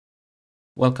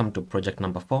Welcome to project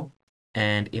number 4,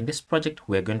 and in this project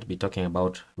we're going to be talking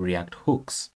about React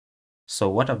hooks. So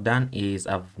what I've done is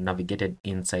I've navigated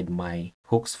inside my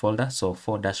hooks folder, so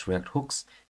 4-React hooks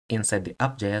inside the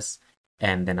app.js,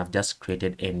 and then I've just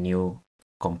created a new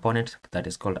component that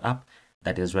is called app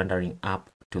that is rendering app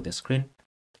to the screen.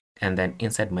 And then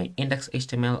inside my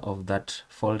index.html of that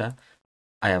folder,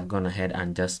 I have gone ahead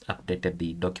and just updated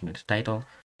the document title,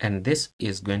 and this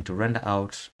is going to render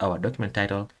out our document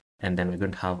title, and then we're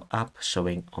going to have app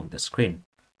showing on the screen.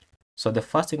 So the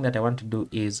first thing that I want to do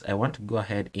is I want to go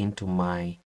ahead into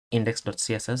my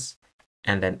index.css,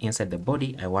 and then inside the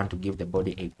body, I want to give the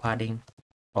body a padding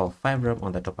of 5 rem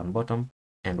on the top and bottom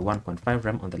and 1.5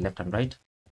 rem on the left and right,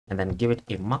 and then give it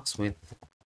a max width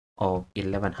of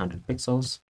 1100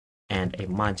 pixels and a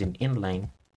margin inline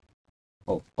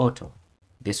of auto.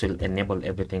 This will enable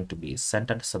everything to be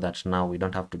centered so that now we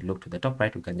don't have to look to the top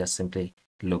right, we can just simply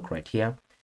look right here.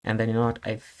 And then you know what,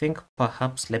 I think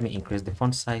perhaps let me increase the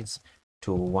font size to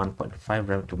 1.5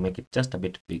 rem to make it just a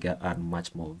bit bigger and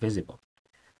much more visible.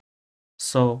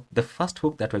 So the first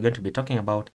hook that we're going to be talking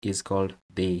about is called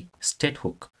the state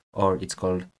hook, or it's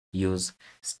called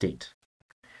useState.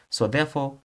 So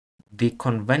therefore, the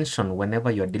convention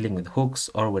whenever you're dealing with hooks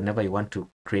or whenever you want to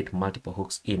create multiple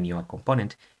hooks in your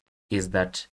component is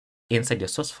that inside your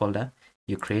source folder,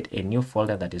 you create a new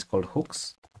folder that is called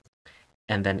hooks.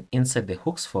 And then inside the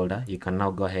hooks folder, you can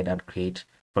now go ahead and create,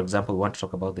 for example, we want to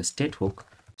talk about the state hook.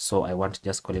 So I want to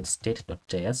just call it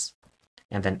state.js.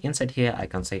 And then inside here, I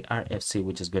can say RFC,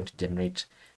 which is going to generate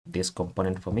this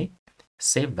component for me.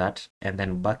 Save that. And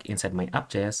then back inside my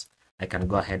app.js, I can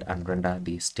go ahead and render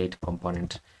the state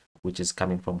component, which is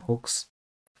coming from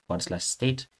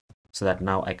hooks/state, so that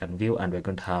now I can view and we're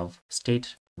going to have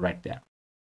state right there.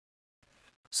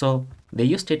 So the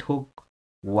useState hook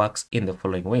works in the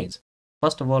following ways.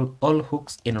 First of all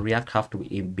hooks in React have to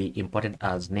be imported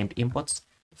as named imports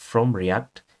from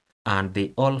React, and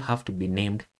they all have to be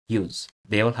named use.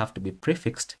 They all have to be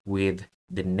prefixed with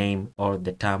the name or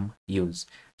the term use.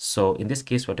 So in this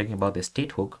case, we're talking about the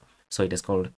state hook, so it is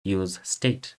called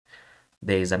useState.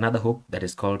 There is another hook that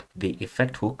is called the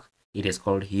effect hook. It is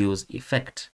called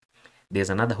useEffect. There's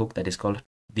another hook that is called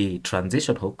the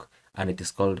transition hook, and it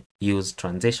is called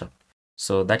useTransition.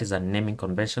 So that is a naming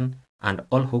convention, and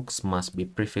all hooks must be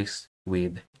prefixed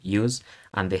with use,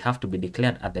 and they have to be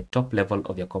declared at the top level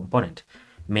of your component,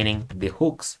 meaning the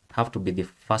hooks have to be the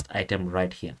first item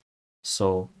right here.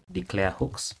 So declare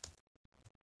hooks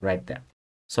right there.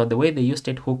 So the way the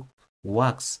useState hook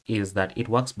works is that it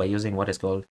works by using what is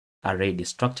called array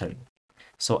destructuring.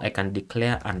 So I can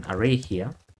declare an array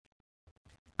here,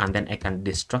 and then I can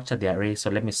destructure the array.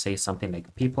 So let me say something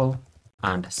like people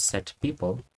and set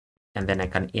people, and then I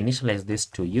can initialize this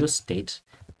to useState,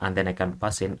 and then I can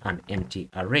pass in an empty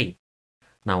array.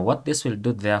 Now what this will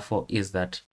do therefore is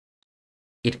that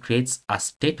it creates a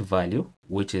state value,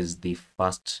 which is the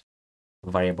first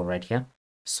variable right here.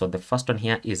 So the first one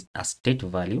here is a state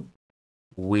value,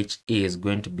 which is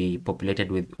going to be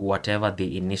populated with whatever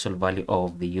the initial value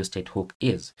of the useState hook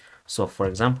is. So for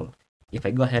example, if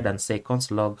I go ahead and say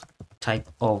console log type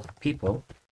of people,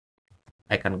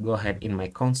 I can go ahead in my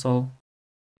console,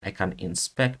 I can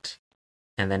inspect,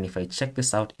 and then if I check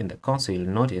this out in the console, you'll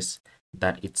notice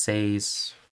that it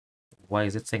says, why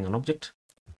is it saying an object?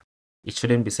 It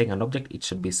shouldn't be saying an object, it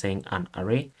should be saying an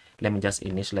array. Let me just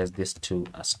initialize this to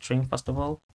a string first of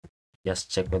all.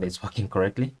 Just check whether it's working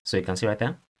correctly. So you can see right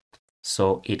there.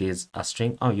 So it is a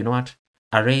string. Oh, you know what?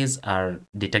 Arrays are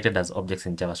detected as objects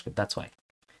in JavaScript. That's why.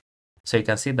 So you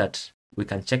can see that we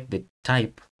can check the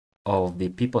type of the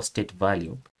people state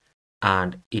value,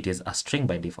 and it is a string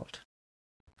by default,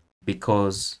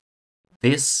 because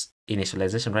this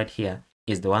initialization right here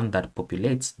is the one that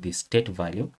populates the state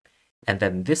value. And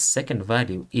then this second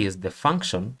value is the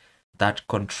function that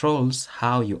controls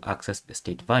how you access the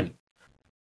state value.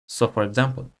 So for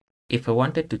example, if I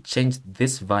wanted to change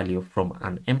this value from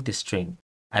an empty string,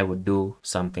 I would do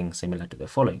something similar to the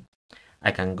following.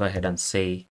 I can go ahead and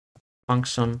say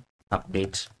function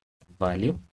update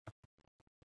value,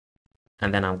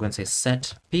 and then I'm going to say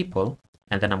set people,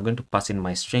 and then I'm going to pass in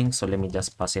my string. So let me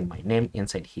just pass in my name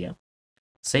inside here,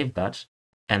 save that.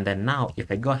 And then now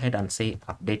if I go ahead and say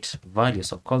update value,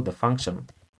 so call the function,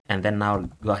 and then now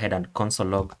go ahead and console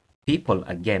log people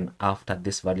again after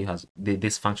this value has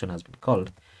this function has been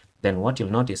called, then what you'll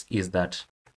notice is that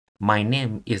my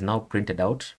name is now printed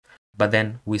out, but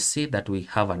then we see that we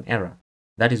have an error.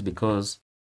 That is because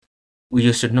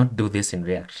you should not do this in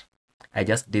React. I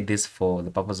just did this for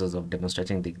the purposes of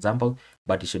demonstrating the example,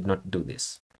 but you should not do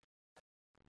this.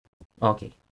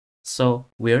 Okay, so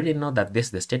we already know that this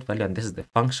is the state value and this is the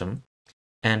function.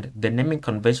 And the naming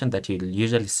convention that you'll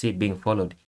usually see being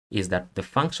followed is that the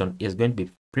function is going to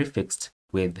be prefixed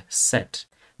with set.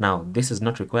 Now, this is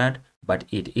not required, but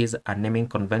it is a naming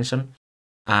convention,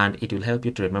 and it will help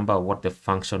you to remember what the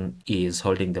function is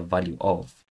holding the value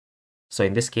of. So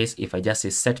in this case, if I just say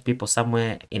set people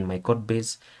somewhere in my code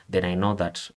base, then I know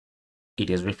that it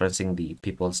is referencing the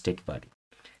people state value.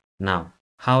 Now,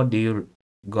 how do you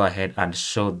go ahead and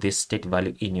show this state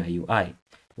value in your UI?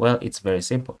 Well, it's very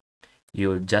simple.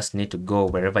 You'll just need to go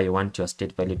wherever you want your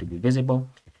state value to be visible,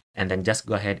 and then just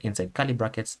go ahead inside curly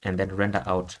brackets and then render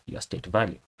out your state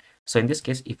value. So in this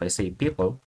case, if I say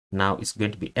people, now it's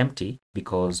going to be empty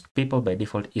because people by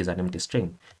default is an empty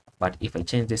string. But if I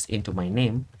change this into my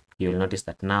name, you will notice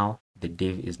that now the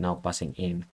div is now passing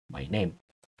in my name.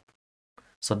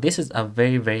 So this is a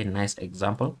very, very nice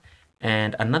example.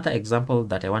 And another example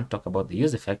that I want to talk about the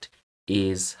use effect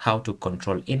is how to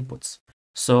control inputs.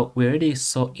 So we already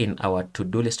saw in our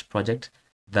to-do list project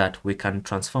that we can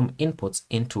transform inputs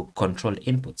into controlled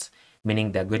inputs,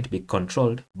 meaning they're going to be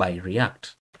controlled by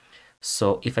React.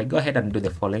 So if I go ahead and do the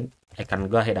following, I can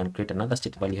go ahead and create another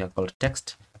state value here called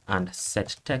text and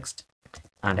set text.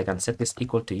 And I can set this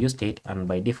equal to useState, and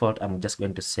by default, I'm just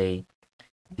going to say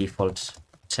default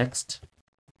text.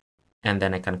 And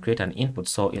then I can create an input.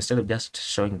 So instead of just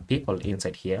showing people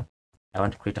inside here, I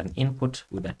want to create an input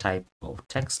with a type of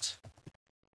text.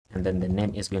 And then the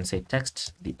name is going to say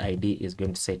text. The ID is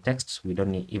going to say text. We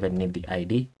don't even need the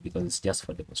ID because it's just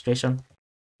for demonstration.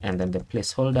 And then the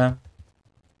placeholder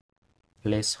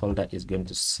is going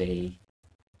to say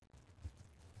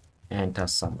enter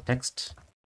some text.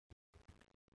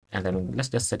 And then let's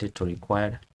just set it to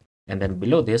required. And then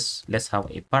below this, let's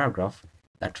have a paragraph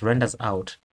that renders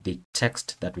out the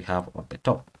text that we have on the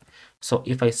top. So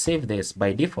if I save this,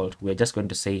 by default, we're just going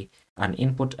to say an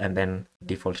input and then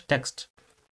default text.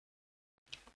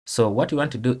 So what we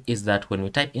want to do is that when we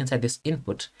type inside this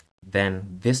input,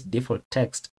 then this default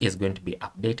text is going to be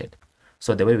updated.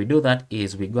 So the way we do that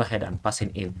is we go ahead and pass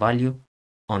in a value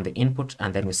on the input,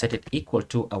 and then we set it equal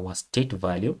to our state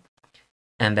value.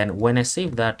 And then when I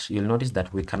save that, you'll notice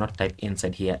that we cannot type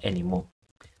inside here anymore.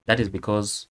 That is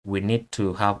because we need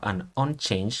to have an on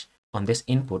change on this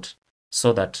input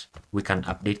so that we can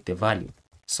update the value.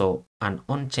 So an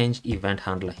on change event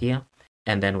handler here,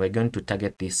 and then we're going to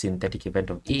target the synthetic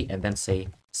event of e and then say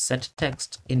set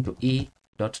text into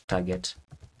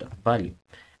e.target.value.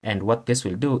 And what this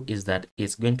will do is that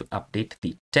it's going to update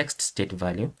the text state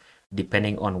value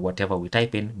depending on whatever we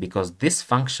type in, because this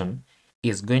function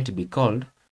is going to be called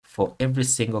for every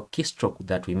single keystroke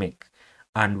that we make.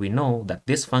 And we know that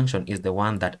this function is the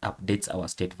one that updates our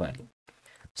state value.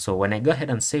 So when I go ahead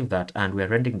and save that and we're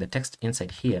rendering the text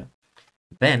inside here,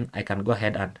 then I can go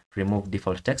ahead and remove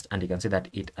default text, and you can see that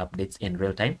it updates in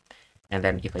real time. And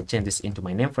then if I change this into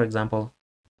my name, for example,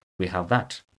 we have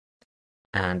that.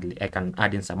 And I can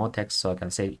add in some more text. So I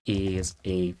can say is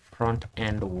a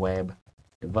front-end web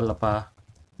developer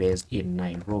based in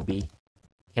Nairobi,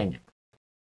 Kenya.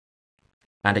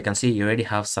 And I can see you already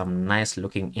have some nice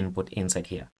looking input inside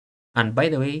here. And by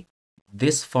the way,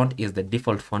 this font is the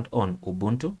default font on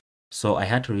Ubuntu. So I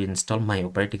had to reinstall my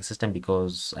operating system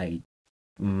because I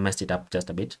messed it up just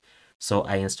a bit. So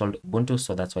I installed Ubuntu,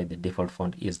 so that's why the default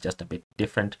font is just a bit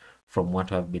different from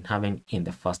what I've been having in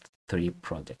the first 3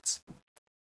 projects.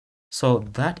 So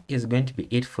that is going to be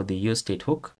it for the useState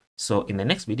hook. So in the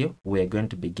next video, we are going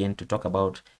to begin to talk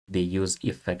about the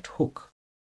useEffect hook.